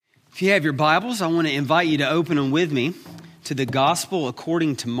If you have your Bibles, I want to invite you to open them with me to the Gospel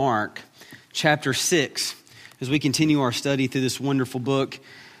according to Mark, chapter 6. As we continue our study through this wonderful book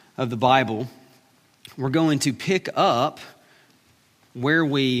of the Bible, we're going to pick up where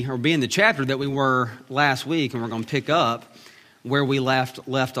be in the chapter that we were last week, and we're going to pick up where we left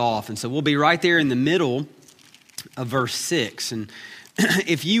off. And so we'll be right there in the middle of verse 6. And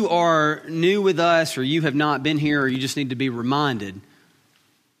if you are new with us, or you have not been here, or you just need to be reminded.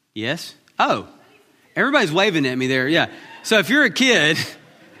 Yes? Oh, everybody's waving at me there. Yeah. So if you're a kid,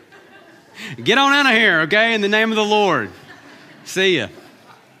 get on out of here, okay? In the name of the Lord. See ya.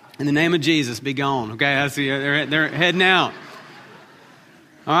 In the name of Jesus, be gone. Okay, I see you. They're heading out.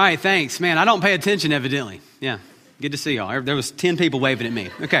 All right, thanks. Man, I don't pay attention evidently. Yeah, good to see y'all. There was 10 people waving at me.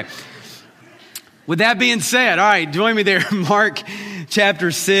 Okay. With that being said, all right, join me there, Mark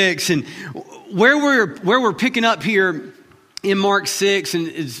chapter 6. And where we're picking up here in Mark 6, and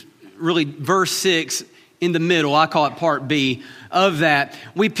is really verse 6 in the middle. I call it part B of that.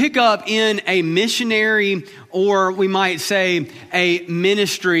 We pick up in a missionary, or we might say a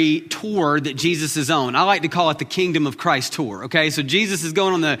ministry tour that Jesus is on. I like to call it the Kingdom of Christ tour. Okay, so Jesus is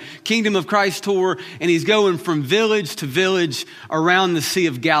going on the Kingdom of Christ tour, and he's going from village to village around the Sea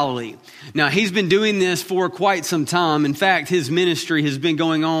of Galilee. Now, he's been doing this for quite some time. In fact, his ministry has been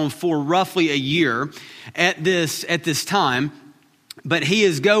going on for roughly a year at this time. But he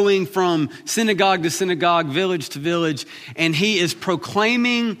is going from synagogue to synagogue, village to village, and he is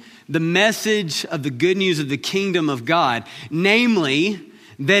proclaiming the message of the good news of the kingdom of God, namely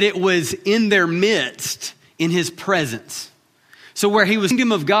that it was in their midst, in his presence. So where he was, the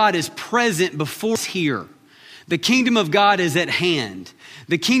kingdom of God is present before us here. The kingdom of God is at hand.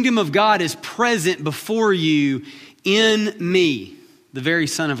 The kingdom of God is present before you in me, the very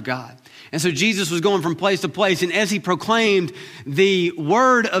Son of God. And so Jesus was going from place to place, and as he proclaimed the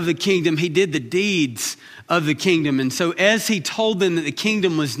word of the kingdom, he did the deeds of the kingdom. And so as he told them that the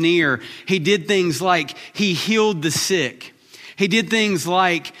kingdom was near, he did things like he healed the sick. He did things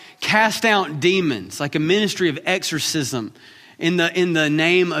like cast out demons, like a ministry of exorcism in the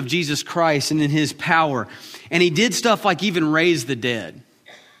name of Jesus Christ and in his power. And he did stuff like even raise the dead.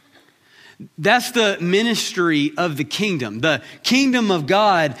 That's the ministry of the kingdom. The kingdom of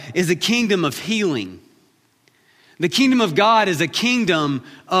God is a kingdom of healing. The kingdom of God is a kingdom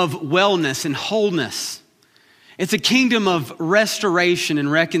of wellness and wholeness. It's a kingdom of restoration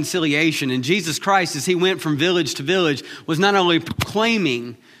and reconciliation. And Jesus Christ, as he went from village to village, was not only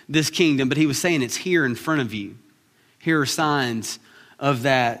proclaiming this kingdom, but he was saying it's here in front of you. Here are signs of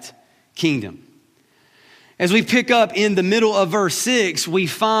that kingdom. As we pick up in the middle of verse 6, we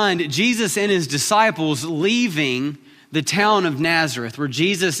find Jesus and his disciples leaving the town of Nazareth, where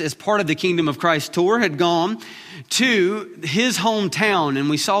Jesus, as part of the Kingdom of Christ tour, had gone to his hometown. And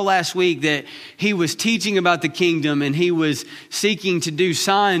we saw last week that he was teaching about the kingdom, and he was seeking to do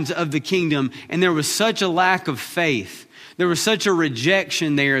signs of the kingdom. And there was such a lack of faith. There was such a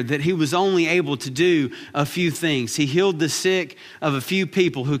rejection there that he was only able to do a few things. He healed the sick of a few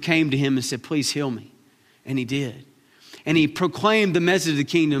people who came to him and said, "Please heal me." And he did. And he proclaimed the message of the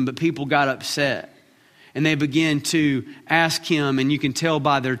kingdom, but people got upset. And they began to ask him, and you can tell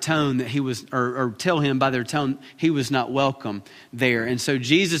by their tone that he was, or tell him by their tone, he was not welcome there. And so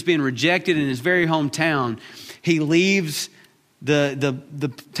Jesus, being rejected in his very hometown, he leaves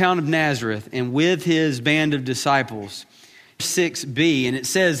the town of Nazareth, and with his band of disciples, 6b, and it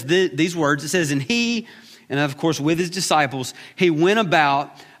says these words, it says, and he, and of course with his disciples, he went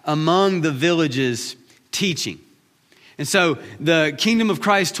about among the villages teaching. And so the Kingdom of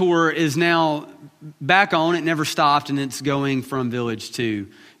Christ tour is now back on. It never stopped, and it's going from village to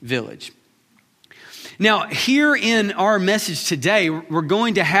village. Now, here in our message today, we're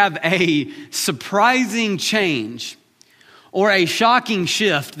going to have a surprising change or a shocking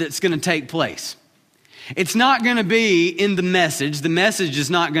shift that's going to take place. It's not going to be in the message. The message is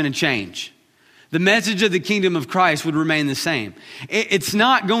not going to change. The message of the kingdom of Christ would remain the same. It's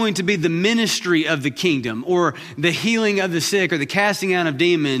not going to be the ministry of the kingdom, or the healing of the sick, or the casting out of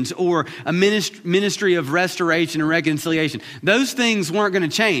demons, or a ministry of restoration and reconciliation. Those things weren't going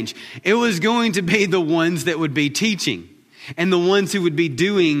to change. It was going to be the ones that would be teaching and the ones who would be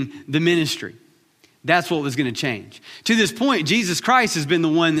doing the ministry. That's what was going to change. To this point, Jesus Christ has been the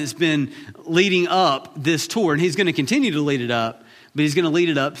one that's been leading up this tour, and he's going to continue to lead it up, but he's going to lead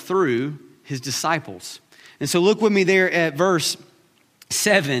it up through his disciples. And so look with me there at verse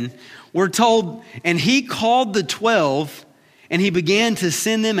 7. We're told, and he called the 12, and he began to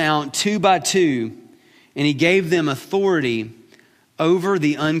send them out 2 by 2, and he gave them authority over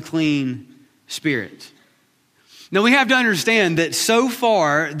the unclean spirit. Now we have to understand that so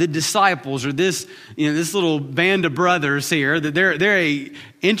far the disciples, or this little band of brothers here, that they're a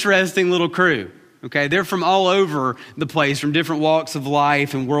interesting little crew. Okay, they're from all over the place, from different walks of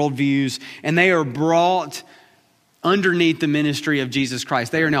life and worldviews, and they are brought underneath the ministry of Jesus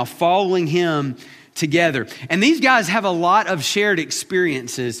Christ. They are now following him together. And these guys have a lot of shared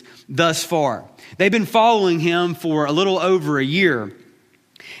experiences thus far. They've been following him for a little over a year.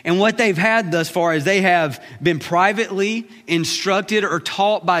 And what they've had thus far is they have been privately instructed or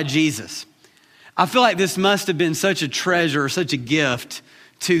taught by Jesus. I feel like this must have been such a treasure, such a gift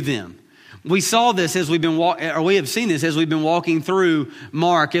to them. We saw this as we have seen this as we've been walking through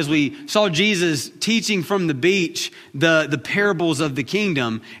Mark, as we saw Jesus teaching from the beach the parables of the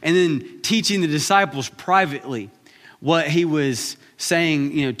kingdom, and then teaching the disciples privately what he was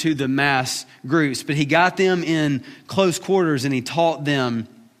saying, to the mass groups. But he got them in close quarters and he taught them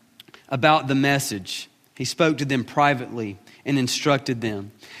about the message. He spoke to them privately and instructed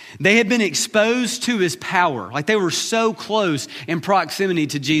them. They had been exposed to his power. Like, they were so close in proximity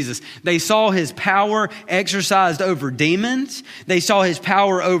to Jesus. They saw his power exercised over demons. They saw his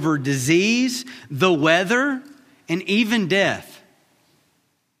power over disease, the weather, and even death.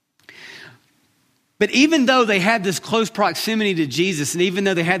 But even though they had this close proximity to Jesus, and even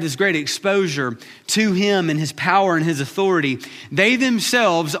though they had this great exposure to him and his power and his authority, they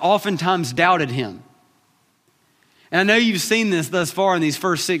themselves oftentimes doubted him. And I know you've seen this thus far in these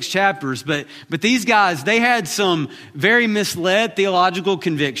first 6 chapters, but these guys, they had some very misled theological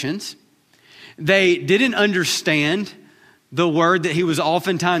convictions. They didn't understand the word that he was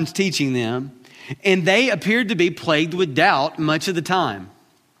oftentimes teaching them, and they appeared to be plagued with doubt much of the time.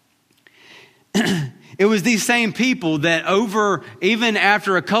 It was these same people that even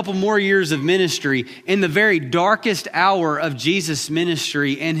after a couple more years of ministry, in the very darkest hour of Jesus'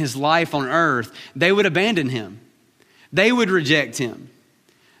 ministry and his life on earth, they would abandon him. They would reject him.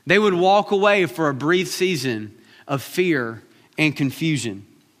 They would walk away for a brief season of fear and confusion.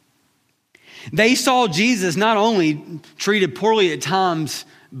 They saw Jesus not only treated poorly at times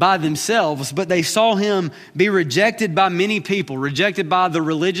by themselves, but they saw him be rejected by many people, rejected by the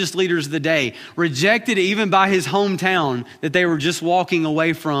religious leaders of the day, rejected even by his hometown that they were just walking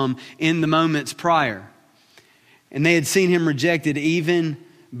away from in the moments prior. And they had seen him rejected even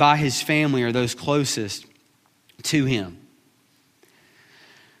by his family or those closest to him.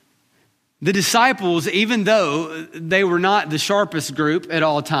 The disciples, even though they were not the sharpest group at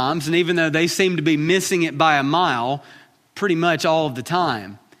all times, and even though they seemed to be missing it by a mile pretty much all of the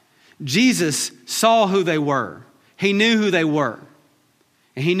time, Jesus saw who they were. He knew who they were.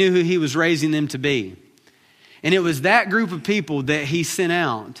 And he knew who he was raising them to be. And it was that group of people that he sent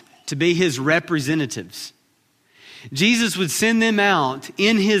out to be his representatives. Jesus would send them out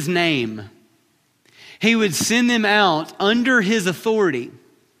in his name. He would send them out under his authority.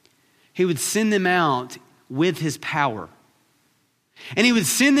 He would send them out with his power. And he would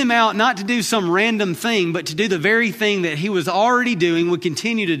send them out not to do some random thing, but to do the very thing that he was already doing, would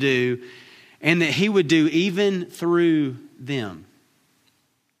continue to do, and that he would do even through them.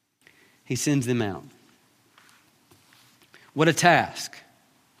 He sends them out. What a task.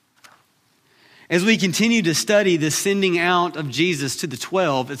 As we continue to study the sending out of Jesus to the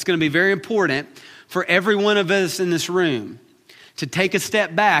 12, it's going to be very important for every one of us in this room to take a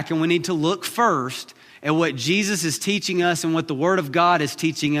step back, and we need to look first at what Jesus is teaching us and what the Word of God is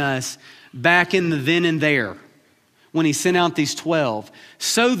teaching us back in the then and there when he sent out these 12,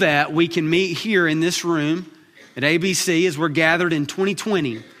 so that we can meet here in this room at ABC as we're gathered in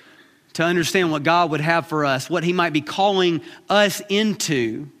 2020 to understand what God would have for us, what he might be calling us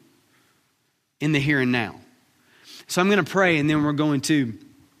into in the here and now. So I'm going to pray, and then we're going to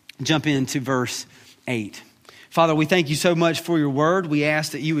jump into verse 8. Father, we thank you so much for your word. We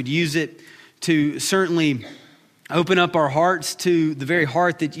ask that you would use it to certainly open up our hearts to the very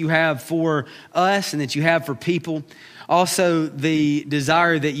heart that you have for us and that you have for people. Also, the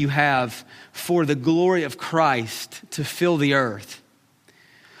desire that you have for the glory of Christ to fill the earth.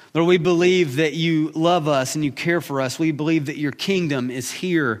 Lord, we believe that you love us and you care for us. We believe that your kingdom is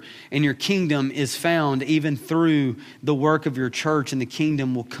here and your kingdom is found even through the work of your church, and the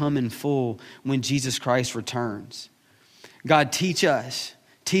kingdom will come in full when Jesus Christ returns. God, teach us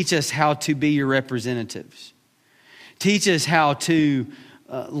how to be your representatives. Teach us how to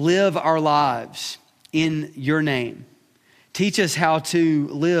live our lives in your name. Teach us how to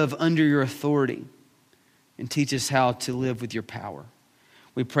live under your authority, and teach us how to live with your power.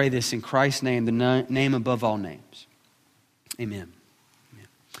 We pray this in Christ's name, the name above all names. Amen. Amen.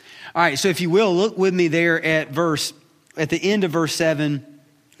 All right, so if you will, look with me there at the end of verse 7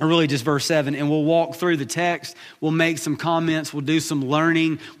 or really just verse 7, and we'll walk through the text. We'll make some comments. We'll do some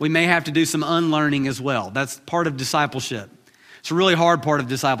learning. We may have to do some unlearning as well. That's part of discipleship. It's a really hard part of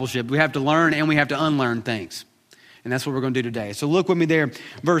discipleship. We have to learn and we have to unlearn things. And that's what we're going to do today. So look with me there.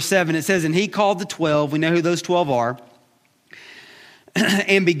 Verse 7, it says, and he called the 12. We know who those 12 are.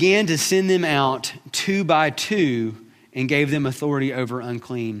 And began to send them out 2 by 2 and gave them authority over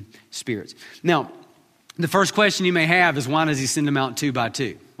unclean spirits. Now, the first question you may have is, why does he send them out 2 by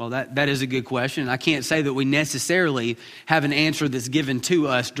 2? Well, that is a good question. I can't say that we necessarily have an answer that's given to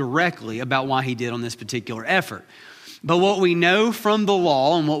us directly about why he did on this particular effort. But what we know from the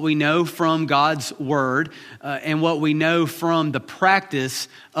law and what we know from God's word and what we know from the practice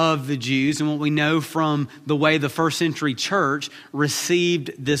of the Jews and what we know from the way the first century church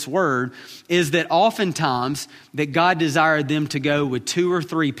received this word is that oftentimes that God desired them to go with 2 or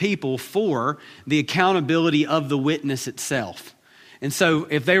 3 people for the accountability of the witness itself. And so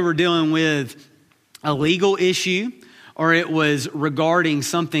if they were dealing with a legal issue, or it was regarding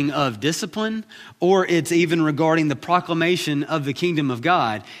something of discipline, or it's even regarding the proclamation of the kingdom of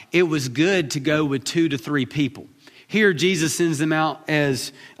God, it was good to go with 2 to 3 people. Here, Jesus sends them out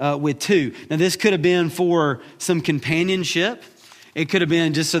as with 2. Now, this could have been for some companionship. It could have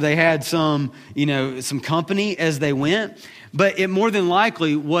been just so they had some company as they went. But it more than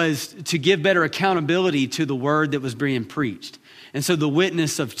likely was to give better accountability to the word that was being preached. And so the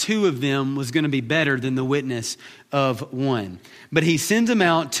witness of 2 of them was going to be better than the witness of 1. But he sends them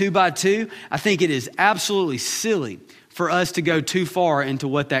out 2 by 2. I think it is absolutely silly for us to go too far into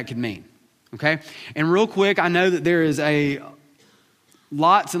what that could mean. Okay? And real quick, I know that there is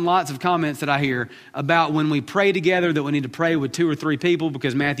lots and lots of comments that I hear about when we pray together that we need to pray with 2 or 3 people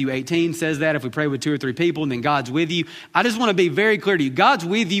because Matthew 18 says that if we pray with 2 or 3 people, then God's with you. I just want to be very clear to you. God's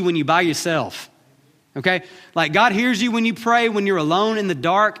with you when you're by yourself. Okay? Like God hears you when you pray, when you're alone in the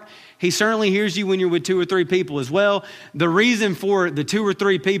dark. He certainly hears you when you're with 2 or 3 people as well. The reason for the 2 or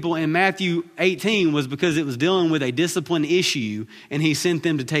 3 people in Matthew 18 was because it was dealing with a discipline issue and he sent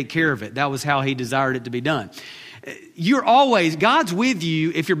them to take care of it. That was how he desired it to be done. God's with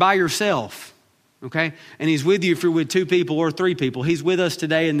you if you're by yourself. Okay? And he's with you if you're with 2 people or 3 people. He's with us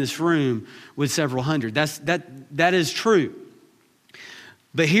today in this room with several hundred. That is true.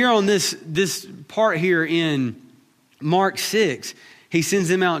 But here on this part here in Mark 6, he sends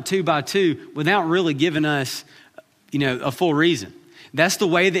them out 2 by 2 without really giving us, a full reason. That's the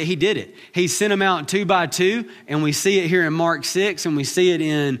way that he did it. He sent them out 2 by 2, and we see it here in Mark 6, and we see it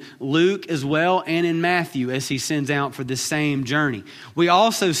in Luke as well, and in Matthew as he sends out for this same journey. We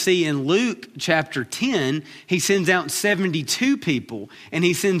also see in Luke chapter 10, he sends out 72 people, and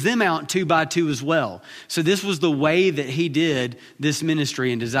he sends them out 2 by 2 as well. So this was the way that he did this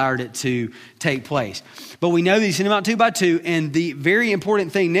ministry and desired it to take place. But we know that he sent them out 2 by 2, and the very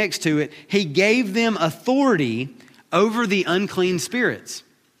important thing next to it, he gave them authority over the unclean spirits.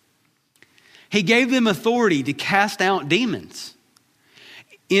 He gave them authority to cast out demons.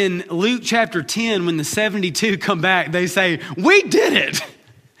 In Luke chapter 10, when the 72 come back, they say, we did it.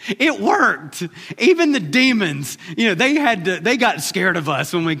 It worked. Even the demons, they got scared of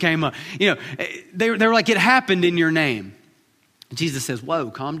us when we came up. They were like, it happened in your name. Jesus says, whoa,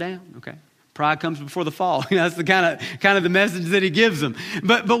 calm down. Okay. Pride comes before the fall. That's the kind of the message that he gives them.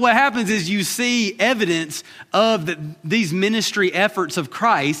 But what happens is you see evidence of these ministry efforts of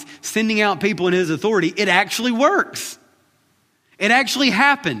Christ sending out people in his authority. It actually works. It actually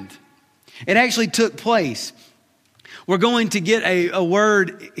happened. It actually took place. We're going to get a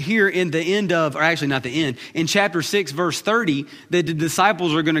word here in the end of, or actually not the end, in chapter 6, verse 30, that the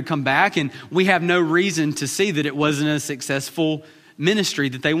disciples are going to come back, and we have no reason to see that it wasn't a successful ministry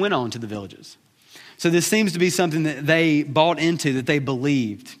that they went on to the villages. So this seems to be something that they bought into, that they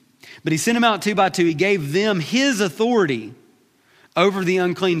believed. But he sent them out 2 by 2. He gave them his authority over the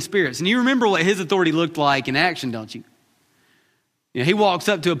unclean spirits. And you remember what his authority looked like in action, don't you? He walks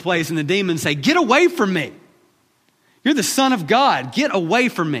up to a place and the demons say, get away from me. You're the Son of God. Get away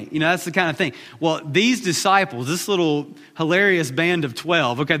from me. That's the kind of thing. Well, these disciples, this little hilarious band of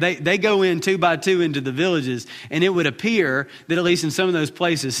 12, okay, they go in 2 by 2 into the villages, and it would appear that at least in some of those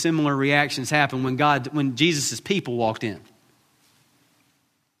places, similar reactions happened when Jesus' people walked in.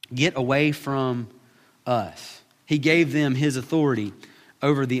 Get away from us. He gave them his authority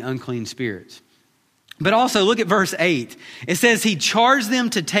over the unclean spirits. But also look at verse 8. It says he charged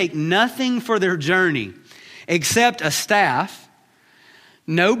them to take nothing for their journey except a staff,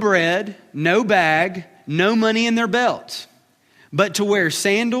 no bread, no bag, no money in their belts, but to wear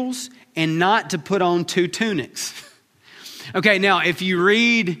sandals and not to put on 2 tunics. Okay, now if you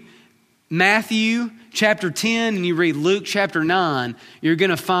read Matthew chapter 10 and you read Luke chapter 9, you're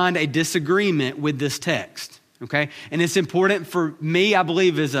going to find a disagreement with this text. Okay, and it's important for me, I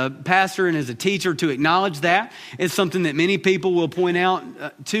believe, as a pastor and as a teacher to acknowledge that. It's something that many people will point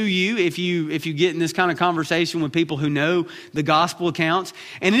out to you if you get in this kind of conversation with people who know the gospel accounts.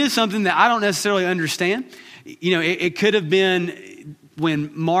 And it is something that I don't necessarily understand. You know, it could have been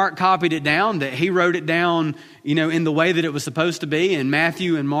when Mark copied it down that he wrote it down, you know, in the way that it was supposed to be. And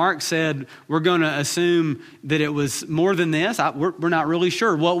Matthew and Mark said, we're going to assume that it was more than this. We're not really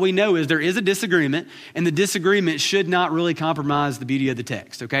sure. What we know is there is a disagreement, and the disagreement should not really compromise the beauty of the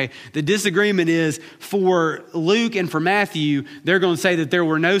text, okay? The disagreement is for Luke and for Matthew, they're going to say that there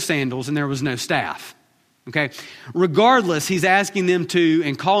were no sandals and there was no staff, okay? Regardless, he's asking them to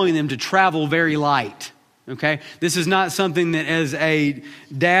and calling them to travel very light. Okay, this is not something that as a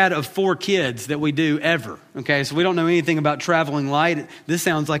dad of 4 kids that we do ever. Okay, so we don't know anything about traveling light. This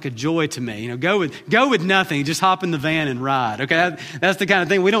sounds like a joy to me. You know, go with nothing. Just hop in the van and ride. Okay, that's the kind of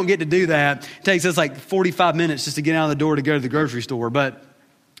thing. We don't get to do that. It takes us like 45 minutes just to get out of the door to go to the grocery store. But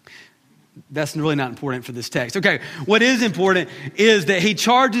that's really not important for this text. Okay, what is important is that he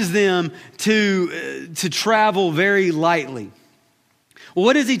charges them to travel very lightly. Well,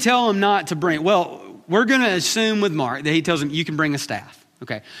 what does he tell them not to bring? Well, we're going to assume with Mark that he tells them you can bring a staff.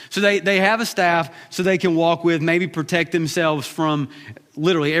 Okay, so they have a staff so they can walk with, maybe protect themselves from,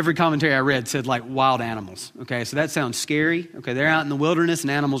 literally every commentary I read said like wild animals. Okay, so that sounds scary. Okay, they're out in the wilderness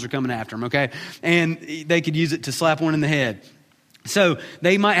and animals are coming after them. Okay, and they could use it to slap one in the head. So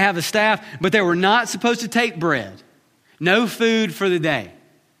they might have a staff, but they were not supposed to take bread. No food for the day.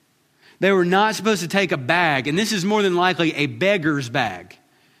 They were not supposed to take a bag, and this is more than likely a beggar's bag.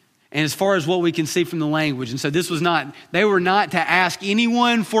 And as far as what we can see from the language. And so they were not to ask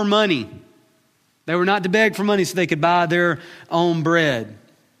anyone for money. They were not to beg for money so they could buy their own bread.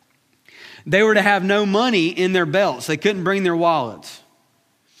 They were to have no money in their belts. They couldn't bring their wallets.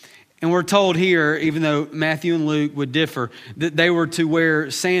 And we're told here, even though Matthew and Luke would differ, that they were to wear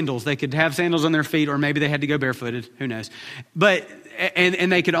sandals. They could have sandals on their feet, or maybe they had to go barefooted. Who knows? But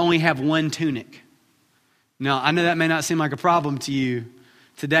and they could only have one tunic. Now, I know that may not seem like a problem to you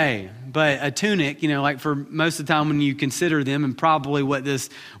today, but a tunic, you know, like for most of the time when you consider them, and probably what this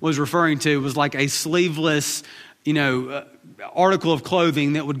was referring to was like a sleeveless, you know, article of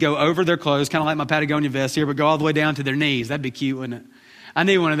clothing that would go over their clothes, kind of like my Patagonia vest here, but go all the way down to their knees. That'd be cute, wouldn't it? I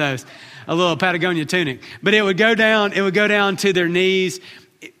need one of those, a little Patagonia tunic. But it would go down to their knees.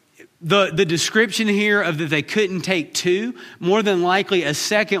 The description here of that they couldn't take 2, more than likely a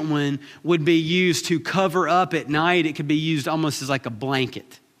second one would be used to cover up at night. It could be used almost as like a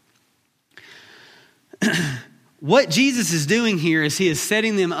blanket. What Jesus is doing here is he is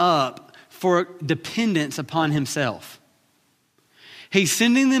setting them up for dependence upon himself. He's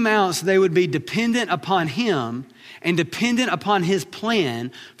sending them out so they would be dependent upon him and dependent upon his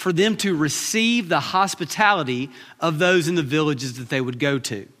plan for them to receive the hospitality of those in the villages that they would go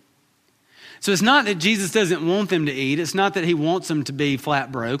to. So it's not that Jesus doesn't want them to eat. It's not that he wants them to be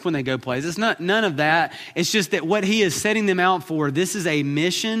flat broke when they go places. It's not none of that. It's just that what he is setting them out for, this is a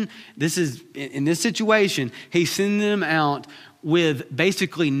mission. This is, in this situation, he's sending them out with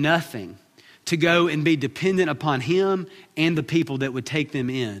basically nothing to go and be dependent upon him and the people that would take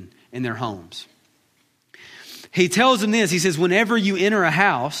them in their homes. He tells them this. He says, whenever you enter a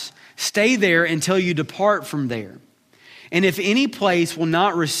house, stay there until you depart from there. And if any place will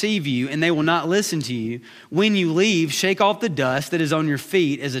not receive you and they will not listen to you, when you leave, shake off the dust that is on your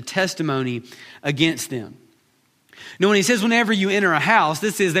feet as a testimony against them. Now, when he says whenever you enter a house,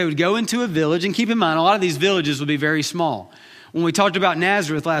 this is they would go into a village. And keep in mind, a lot of these villages would be very small. When we talked about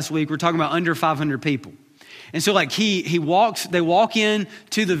Nazareth last week, we're talking about under 500 people. And so like they walk in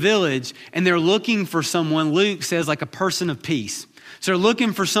to the village and they're looking for someone, Luke says, like a person of peace. So they're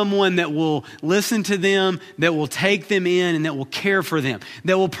looking for someone that will listen to them, that will take them in, and that will care for them,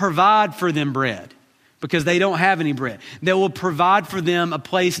 that will provide for them bread because they don't have any bread, that will provide for them a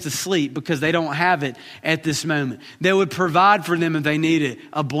place to sleep because they don't have it at this moment, that would provide for them if they needed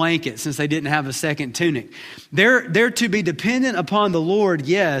a blanket since they didn't have a second tunic. They're to be dependent upon the Lord,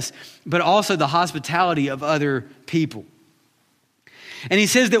 yes, but also the hospitality of other people. And he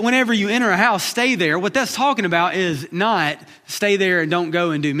says that whenever you enter a house, stay there. What that's talking about is not stay there and don't go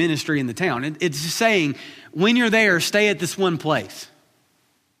and do ministry in the town. It's just saying when you're there, stay at this one place.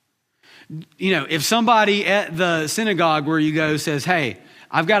 You know, if somebody at the synagogue where you go says, hey,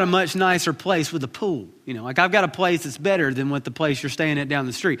 I've got a much nicer place with a pool. You know, like I've got a place that's better than what the place you're staying at down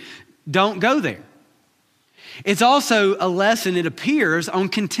the street. Don't go there. It's also a lesson, it appears, on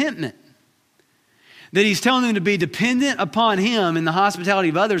contentment. That he's telling them to be dependent upon him and the hospitality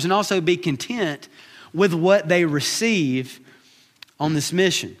of others and also be content with what they receive on this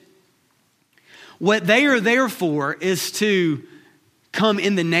mission. What they are there for is to come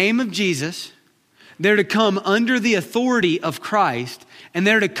in the name of Jesus. They're to come under the authority of Christ, and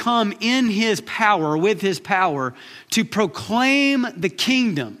they're to come in His power, with His power, to proclaim the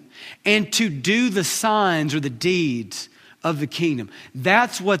kingdom and to do the signs or the deeds of the kingdom.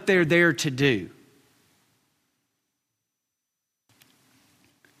 That's what they're there to do.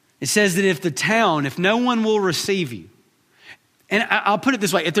 It says that if no one will receive you, and I'll put it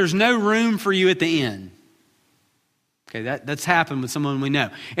this way, if there's no room for you at the inn, okay, that's happened with someone we know.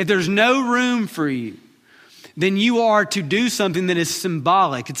 If there's no room for you, then you are to do something that is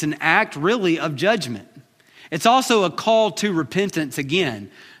symbolic. It's an act really of judgment. It's also a call to repentance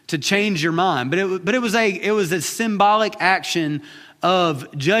again, to change your mind. But it was a symbolic action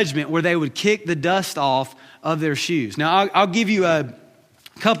of judgment where they would kick the dust off of their shoes. Now, I'll give you a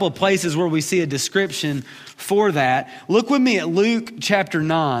couple of places where we see a description for that. Look with me at Luke chapter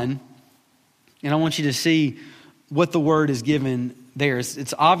 9, and I want you to see what the word is given there.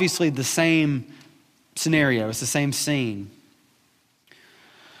 It's obviously the same scenario. It's the same scene.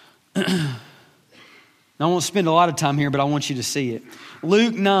 I won't spend a lot of time here, but I want you to see it.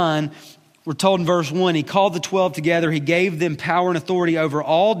 Luke 9, we're told in verse 1, He called the 12 together. He gave them power and authority over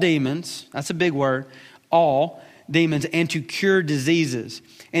all demons. That's a big word. All demons, and to cure diseases.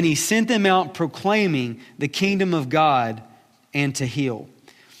 And He sent them out proclaiming the kingdom of God and to heal.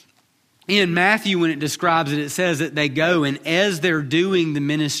 In Matthew, when it describes it, it says that they go, and as they're doing the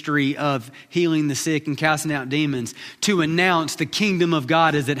ministry of healing the sick and casting out demons, to announce the kingdom of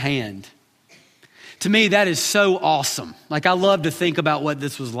God is at hand. To me, that is so awesome. Like, I love to think about what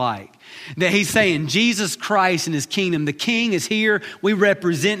this was like. That He's saying, Jesus Christ and His kingdom, the King is here, we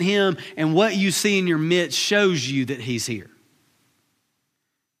represent Him, and what you see in your midst shows you that He's here.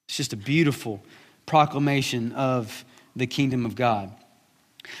 It's just a beautiful proclamation of the kingdom of God.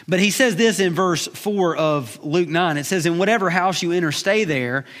 But He says this in verse 4 of Luke 9. It says, in whatever house you enter, stay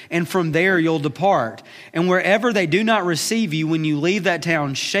there, and from there you'll depart. And wherever they do not receive you, when you leave that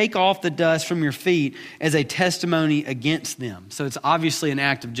town, shake off the dust from your feet as a testimony against them. So it's obviously an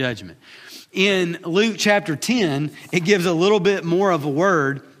act of judgment. In Luke chapter 10, it gives a little bit more of a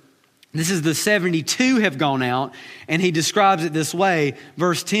word. This is the 72 have gone out, and He describes it this way.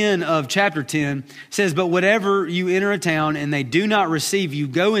 Verse 10 of chapter 10 says, but whatever you enter a town and they do not receive you,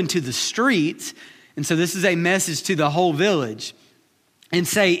 go into the streets. And so this is a message to the whole village. And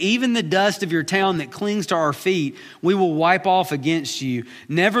say, even the dust of your town that clings to our feet, we will wipe off against you.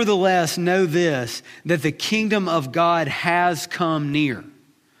 Nevertheless, know this, that the kingdom of God has come near.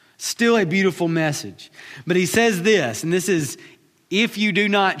 Still a beautiful message. But He says this, and this is, if you do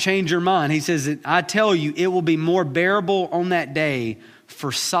not change your mind, He says, I tell you, it will be more bearable on that day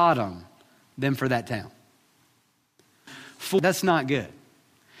for Sodom than for that town. That's not good.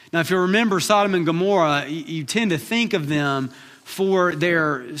 Now, if you remember Sodom and Gomorrah, you tend to think of them for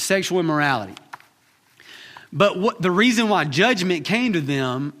their sexual immorality. But the reason why judgment came to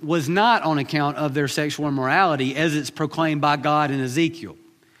them was not on account of their sexual immorality as it's proclaimed by God in Ezekiel.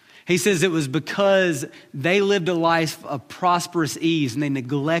 He says it was because they lived a life of prosperous ease and they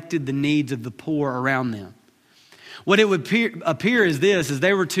neglected the needs of the poor around them. What it would appear is this, is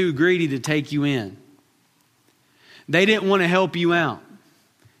they were too greedy to take you in. They didn't want to help you out.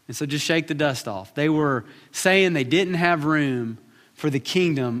 And so just shake the dust off. They were saying they didn't have room for the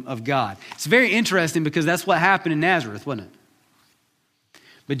kingdom of God. It's very interesting because that's what happened in Nazareth, wasn't it?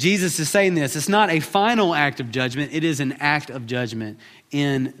 But Jesus is saying this. It's not a final act of judgment. It is an act of judgment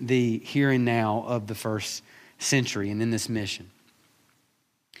in the here and now of the first century and in this mission.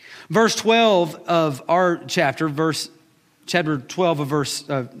 Verse 12 of our chapter 12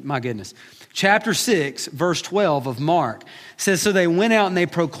 of chapter 6, verse 12 of Mark says, so they went out and they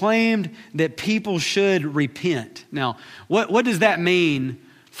proclaimed that people should repent. Now, what does that mean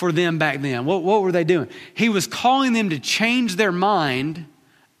for them back then? What were they doing? He was calling them to change their mind.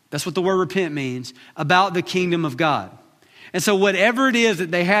 That's what the word repent means, about the kingdom of God. And so whatever it is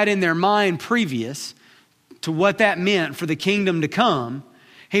that they had in their mind previous to what that meant for the kingdom to come,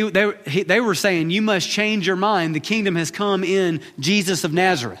 they were saying, you must change your mind. The kingdom has come in Jesus of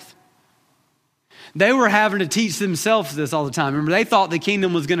Nazareth. They were having to teach themselves this all the time. Remember, they thought the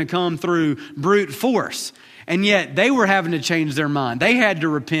kingdom was going to come through brute force. And yet they were having to change their mind. They had to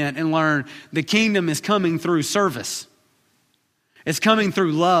repent and learn the kingdom is coming through service. It's coming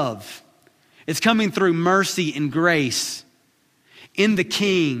through love. It's coming through mercy and grace in the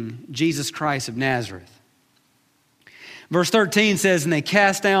King, Jesus Christ of Nazareth. Verse 13 says, and they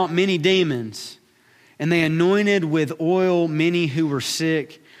cast out many demons, and they anointed with oil many who were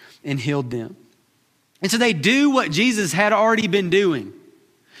sick and healed them. And so they do what Jesus had already been doing.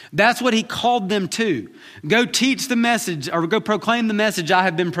 That's what he called them to. Go teach the message, or go proclaim the message I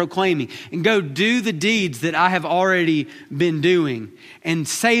have been proclaiming, and go do the deeds that I have already been doing, and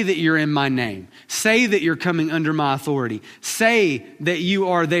say that you're in my name. Say that you're coming under my authority. Say that you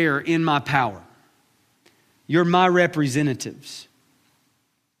are there in my power. You're my representatives.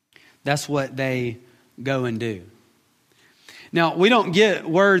 That's what they go and do. Now, we don't get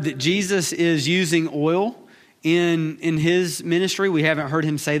word that Jesus is using oil in his ministry. We haven't heard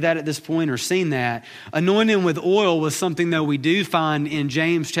him say that at this point or seen that. Anointing with oil was something that we do find in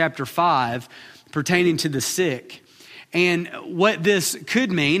James chapter 5 pertaining to the sick. And what this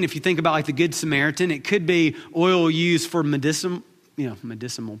could mean, if you think about like the Good Samaritan, it could be oil used for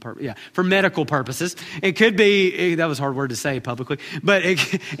for medical purposes. It could be, that was a hard word to say publicly, but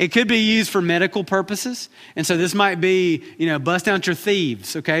it could be used for medical purposes. And so this might be, bust out your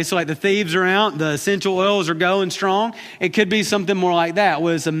thieves, okay? So like the thieves are out, the essential oils are going strong. It could be something more like that,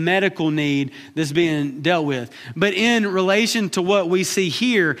 was a medical need that's being dealt with. But in relation to what we see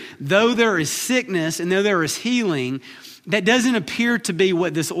here, though there is sickness and though there is healing, that doesn't appear to be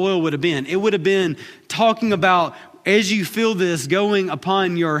what this oil would have been. It would have been talking about, as you feel this going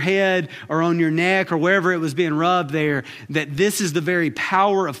upon your head or on your neck or wherever it was being rubbed there, that this is the very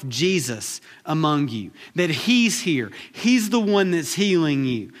power of Jesus among you, that he's here. He's the one that's healing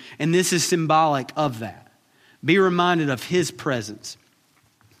you. And this is symbolic of that. Be reminded of his presence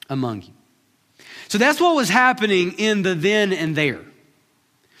among you. So that's what was happening in the then and there.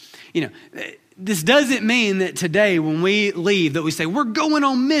 This doesn't mean that today when we leave that we say, we're going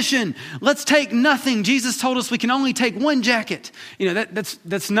on mission. Let's take nothing. Jesus told us we can only take one jacket.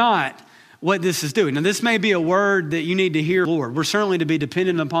 That's not what this is doing. Now, this may be a word that you need to hear, Lord. We're certainly to be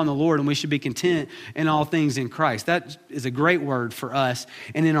dependent upon the Lord, and we should be content in all things in Christ. That is a great word for us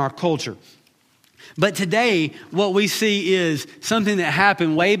and in our culture. But today, what we see is something that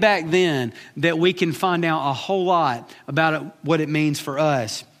happened way back then that we can find out a whole lot about what it means for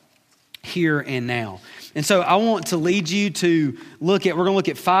us here and now. And so I want to lead you to we're going to look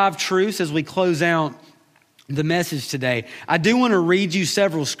at 5 truths as we close out the message today. I do want to read you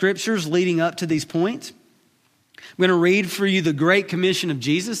several scriptures leading up to these points. I'm going to read for you the Great Commission of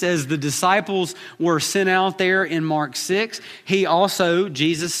Jesus. As the disciples were sent out there in Mark 6,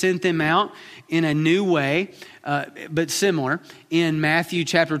 Jesus sent them out in a new way, but similar. In Matthew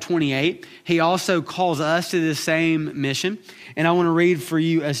chapter 28, he also calls us to the same mission. And I want to read for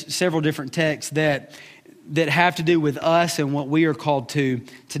you several different texts that have to do with us and what we are called to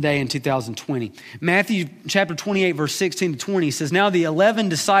today in 2020. Matthew chapter 28, verse 16 to 20 says, "Now the 11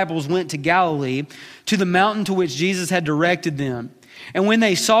 disciples went to Galilee, to the mountain to which Jesus had directed them. And when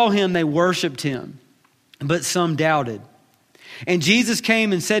they saw him, they worshiped him, but some doubted. And Jesus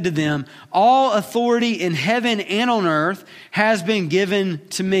came and said to them, 'All authority in heaven and on earth has been given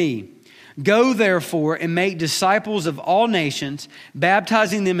to me. Go therefore and make disciples of all nations,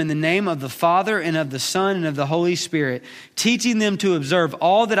 baptizing them in the name of the Father and of the Son and of the Holy Spirit, teaching them to observe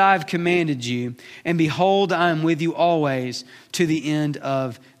all that I have commanded you. And behold, I am with you always to the end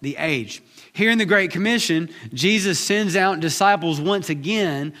of the age.'" Here in the Great Commission, Jesus sends out disciples once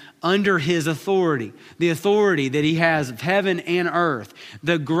again under his authority, the authority that he has of heaven and earth,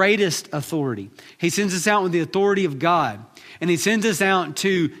 the greatest authority. He sends us out with the authority of God, and he sends us out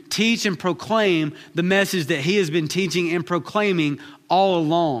to teach and proclaim the message that he has been teaching and proclaiming all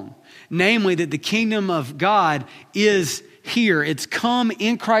along, namely that the kingdom of God is here. It's come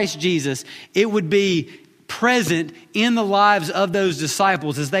in Christ Jesus. It would be present in the lives of those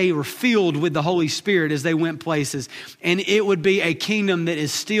disciples as they were filled with the Holy Spirit as they went places. And it would be a kingdom that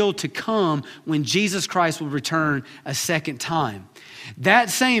is still to come when Jesus Christ will return a second time. That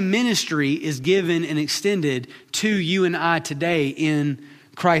same ministry is given and extended to you and I today in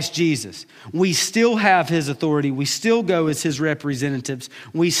Christ Jesus. We still have his authority. We still go as his representatives.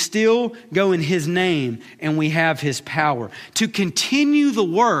 We still go in his name, and we have his power to continue the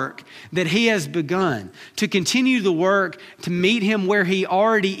work that he has begun, to continue the work to meet him where he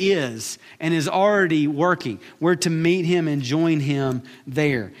already is and is already working. We're to meet him and join him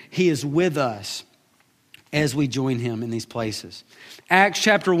there. He is with us as we join him in these places. Acts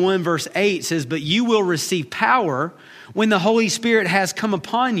chapter 1 verse 8 says, "But you will receive power when the Holy Spirit has come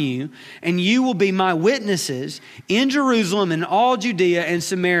upon you, and you will be my witnesses in Jerusalem and all Judea and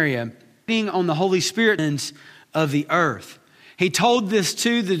Samaria, being on the Holy Spirit of the earth." He told this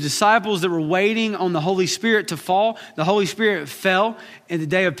to the disciples that were waiting on the Holy Spirit to fall. The Holy Spirit fell in the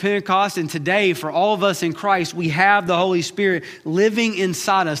day of Pentecost, and today for all of us in Christ, we have the Holy Spirit living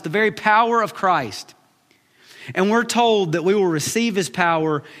inside us, the very power of Christ. And we're told that we will receive his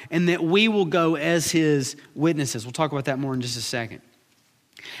power and that we will go as his witnesses. We'll talk about that more in just a second.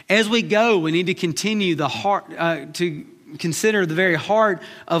 As we go, we need to continue to consider the very heart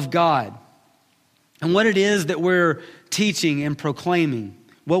of God and what it is that we're teaching and proclaiming,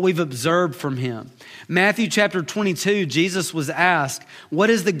 what we've observed from him. Matthew chapter 22, Jesus was asked, what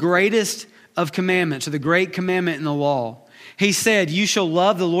is the greatest of commandments, or the great commandment in the law? He said, you shall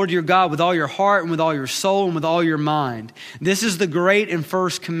love the Lord your God with all your heart and with all your soul and with all your mind. This is the great and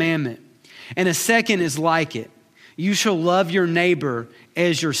first commandment. And a second is like it. You shall love your neighbor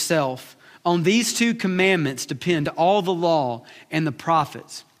as yourself. On these two commandments depend all the law and the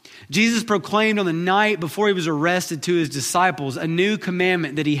prophets. Jesus proclaimed on the night before he was arrested to his disciples a new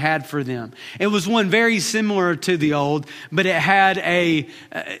commandment that he had for them. It was one very similar to the old, but it had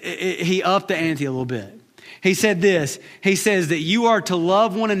he upped the ante a little bit. He said this, he says that you are to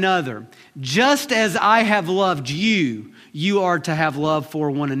love one another just as I have loved you. You are to have love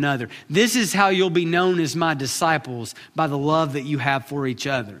for one another. This is how you'll be known as my disciples, by the love that you have for each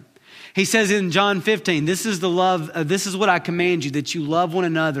other. He says in John 15, this is what I command you, that you love one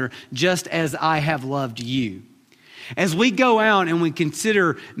another just as I have loved you. As we go out and we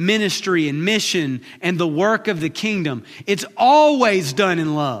consider ministry and mission and the work of the kingdom, it's always done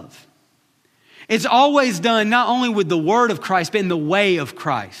in love. It's always done not only with the word of Christ, but in the way of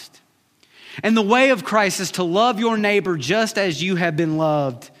Christ. And the way of Christ is to love your neighbor just as you have been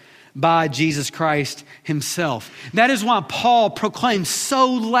loved by Jesus Christ himself. That is why Paul proclaims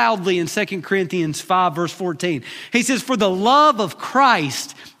so loudly in 2 Corinthians 5 verse 14. He says, for the love of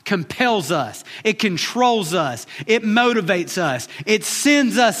Christ compels us. It controls us. It motivates us. It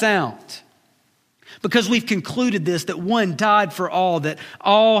sends us out. Because we've concluded this, that one died for all,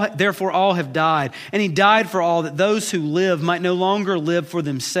 therefore all have died. And he died for all, that those who live might no longer live for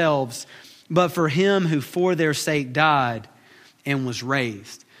themselves, but for him who for their sake died and was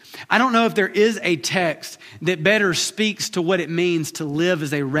raised. I don't know if there is a text that better speaks to what it means to live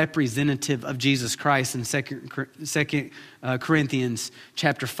as a representative of Jesus Christ in 2 Corinthians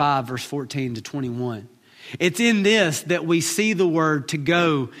chapter 5, verse 14 to 21. It's in this that we see the word to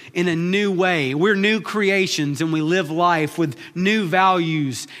go in a new way. We're new creations and we live life with new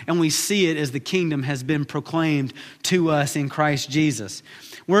values, and we see it as the kingdom has been proclaimed to us in Christ Jesus.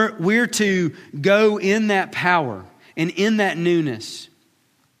 We're to go in that power and in that newness,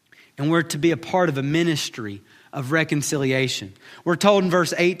 and we're to be a part of a ministry of reconciliation. We're told in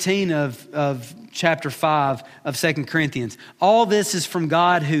verse 18 of chapter 5 of 2 Corinthians, all this is from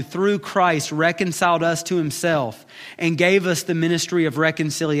God who through Christ reconciled us to himself and gave us the ministry of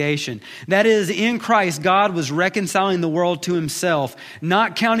reconciliation. That is, in Christ, God was reconciling the world to himself,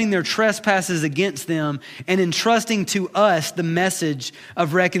 not counting their trespasses against them, and entrusting to us the message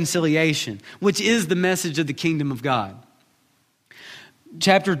of which is the message of the kingdom of God.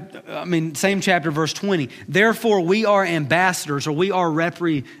 Same chapter, verse 20. Therefore, we are ambassadors, or we are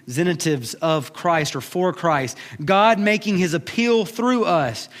representatives of Christ, or for Christ, God making his appeal through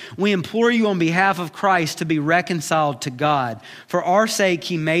us. We implore you on behalf of Christ to be reconciled to God. For our sake,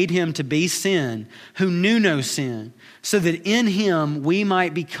 he made him to be sin who knew no sin, so that in him we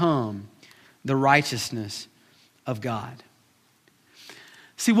might become the righteousness of God.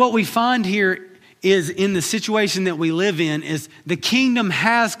 See, what we find here is in the situation that we live in is the kingdom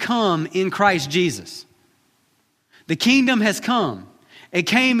has come in Christ Jesus. The kingdom has come. It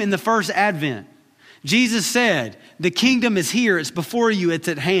came in the first advent. Jesus said, the kingdom is here. It's before you. It's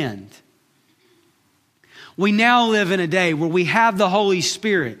at hand. We now live in a day where we have the Holy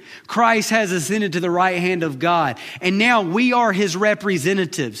Spirit. Christ has ascended to the right hand of God. And now we are his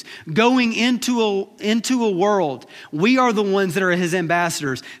representatives going into a world. We are the ones that are his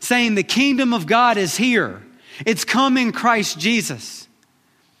ambassadors, saying the kingdom of God is here. It's come in Christ Jesus.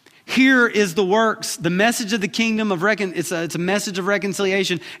 Here is the works, the message of the kingdom of it's a message of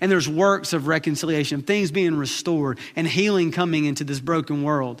reconciliation, and there's works of reconciliation, things being restored and healing coming into this broken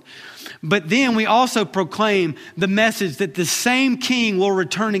world. But then we also proclaim the message that the same king will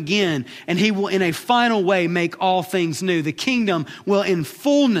return again, and he will in a final way make all things new. The kingdom will in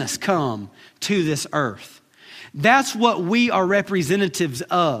fullness come to this earth. That's what we are representatives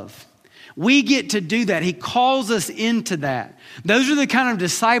of. We get to do that. He calls us into that. Those are the kind of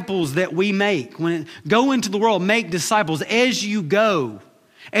disciples that we make. Go into the world, make disciples as you go.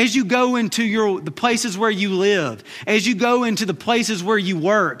 As you go into the places where you live, as you go into the places where you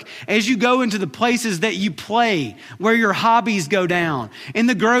work, as you go into the places that you play, where your hobbies go down, in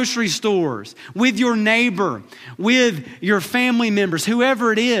the grocery stores, with your neighbor, with your family members,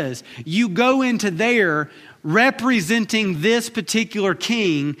 whoever it is, you go into there representing this particular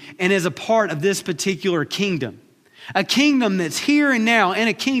king and as a part of this particular kingdom. A kingdom that's here and now, and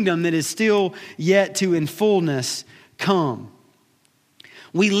a kingdom that is still yet to in fullness come.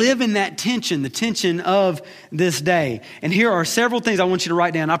 We live in that tension, the tension of this day. And here are several things I want you to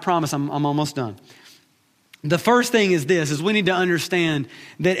write down. I promise I'm almost done. The first thing is this, is we need to understand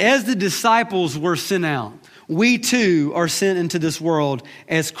that as the disciples were sent out, we too are sent into this world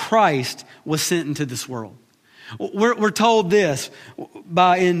as Christ was sent into this world. We're told this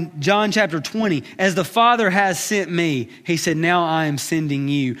in John chapter 20, as the Father has sent me, he said, now I am sending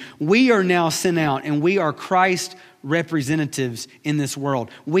you. We are now sent out, and we are Christ's representatives in this world.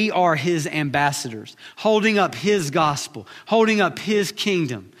 We are his ambassadors, holding up his gospel, holding up his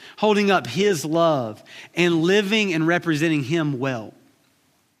kingdom, holding up his love, and living and representing him well.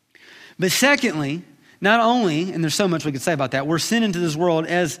 But secondly, not only, and there's so much we could say about that, we're sent into this world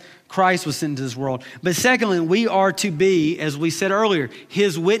as Christ was sent into this world. But secondly, we are to be, as we said earlier,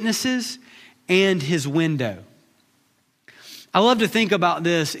 his witnesses and his window. I love to think about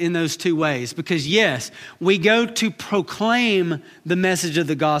this in those two ways because yes, we go to proclaim the message of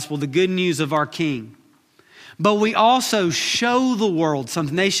the gospel, the good news of our King. But we also show the world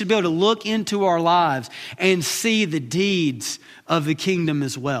something. They should be able to look into our lives and see the deeds of the kingdom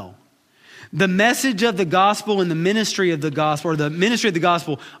as well. The message of the gospel and the ministry of the gospel, or the ministry of the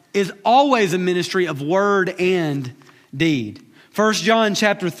gospel, is always a ministry of word and deed. 1 John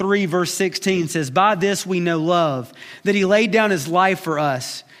chapter 3, verse 16 says, by this we know love, that he laid down his life for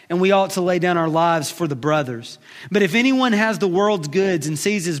us, and we ought to lay down our lives for the brothers. But if anyone has the world's goods and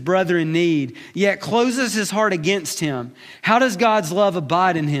sees his brother in need, yet closes his heart against him, how does God's love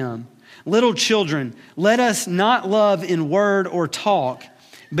abide in him? Little children, let us not love in word or talk,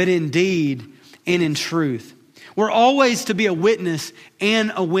 but in deed and in truth. We're always to be a witness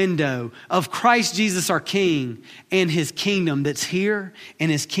and a window of Christ Jesus our King and his kingdom that's here and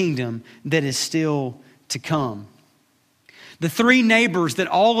his kingdom that is still to come. The three neighbors that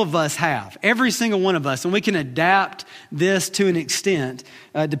all of us have, every single one of us, and we can adapt this to an extent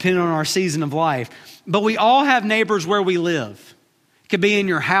depending on our season of life, but we all have neighbors where we live. It could be in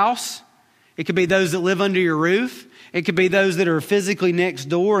your house. It could be those that live under your roof. It could be those that are physically next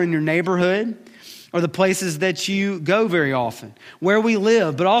door in your neighborhood or the places that you go very often, where we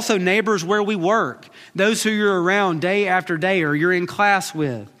live, but also neighbors where we work, those who you're around day after day or you're in class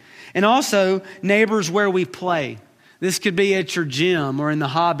with, and also neighbors where we play. This could be at your gym or in the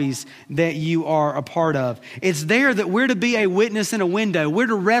hobbies that you are a part of. It's there that we're to be a witness and a window. We're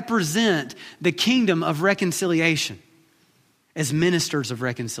to represent the kingdom of reconciliation. As ministers of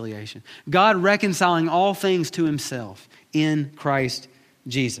reconciliation. God reconciling all things to himself in Christ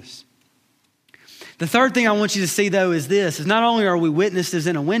Jesus. The third thing I want you to see though is this, is not only are we witnesses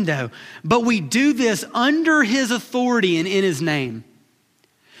in a window, but we do this under his authority and in his name.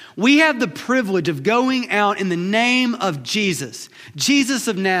 We have the privilege of going out in the name of Jesus, Jesus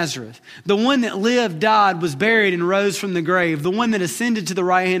of Nazareth, the one that lived, died, was buried, and rose from the grave, the one that ascended to the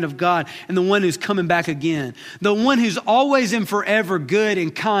right hand of God, and the one who's coming back again, the one who's always and forever good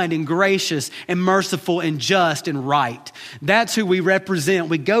and kind and gracious and merciful and just and right. That's who we represent.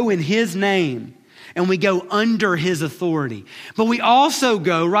 We go in his name and we go under his authority, but we also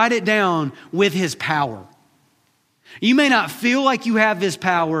go, write it down, with his power. You may not feel like you have his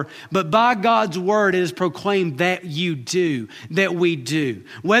power, but by God's word, it is proclaimed that you do, that we do.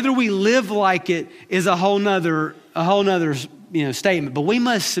 Whether we live like it is a whole nother statement, but we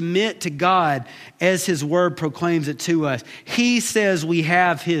must submit to God as his word proclaims it to us. He says we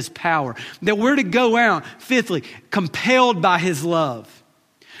have his power, that we're to go out, fifthly, compelled by his love.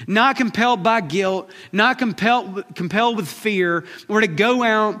 Not compelled by guilt, not compelled with fear. We're to go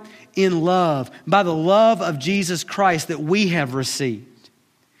out in love, by the love of Jesus Christ that we have received.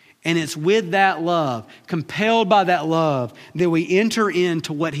 And it's with that love, compelled by that love, that we enter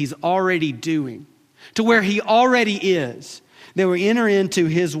into what he's already doing, to where he already is, that we enter into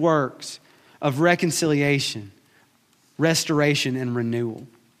his works of reconciliation, restoration, and renewal.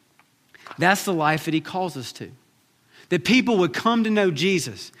 That's the life that he calls us to. That people would come to know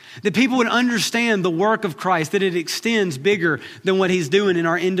Jesus. That people would understand the work of Christ. That it extends bigger than what he's doing in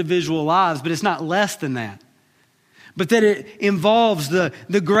our individual lives. But it's not less than that. But that it involves the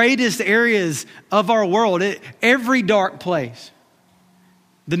greatest areas of our world. Every dark place.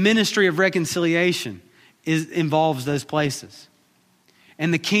 The ministry of reconciliation involves those places.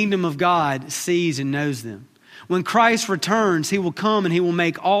 And the kingdom of God sees and knows them. When Christ returns, he will come and he will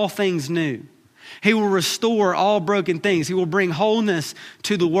make all things new. He will restore all broken things. He will bring wholeness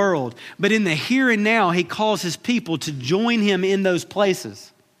to the world. But in the here and now, he calls his people to join him in those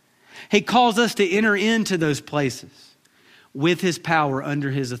places. He calls us to enter into those places with his power,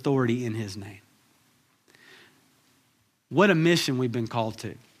 under his authority, in his name. What a mission we've been called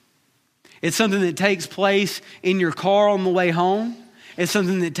to. It's something that takes place in your car on the way home. It's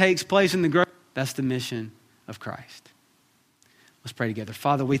something that takes place in the grocery. That's the mission of Christ. Let's pray together.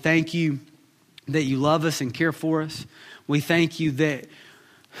 Father, we thank you that you love us and care for us. We thank you that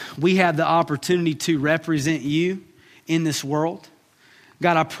we have the opportunity to represent you in this world.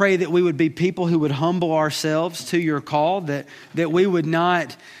 God, I pray that we would be people who would humble ourselves to your call, that we would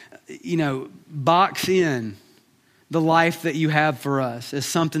not, box in the life that you have for us as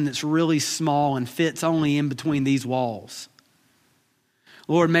something that's really small and fits only in between these walls.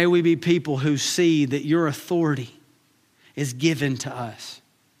 Lord, may we be people who see that your authority is given to us.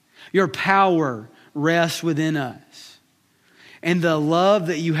 Your power rests within us. And the love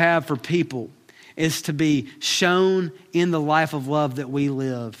that you have for people is to be shown in the life of love that we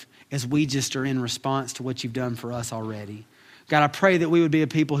live as we just are in response to what you've done for us already. God, I pray that we would be a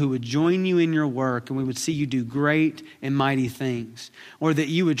people who would join you in your work and we would see you do great and mighty things, or that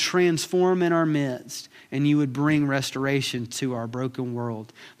you would transform in our midst and you would bring restoration to our broken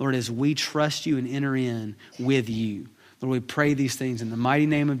world. Lord, as we trust you and enter in with you, Lord, we pray these things in the mighty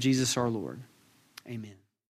name of Jesus our Lord. Amen.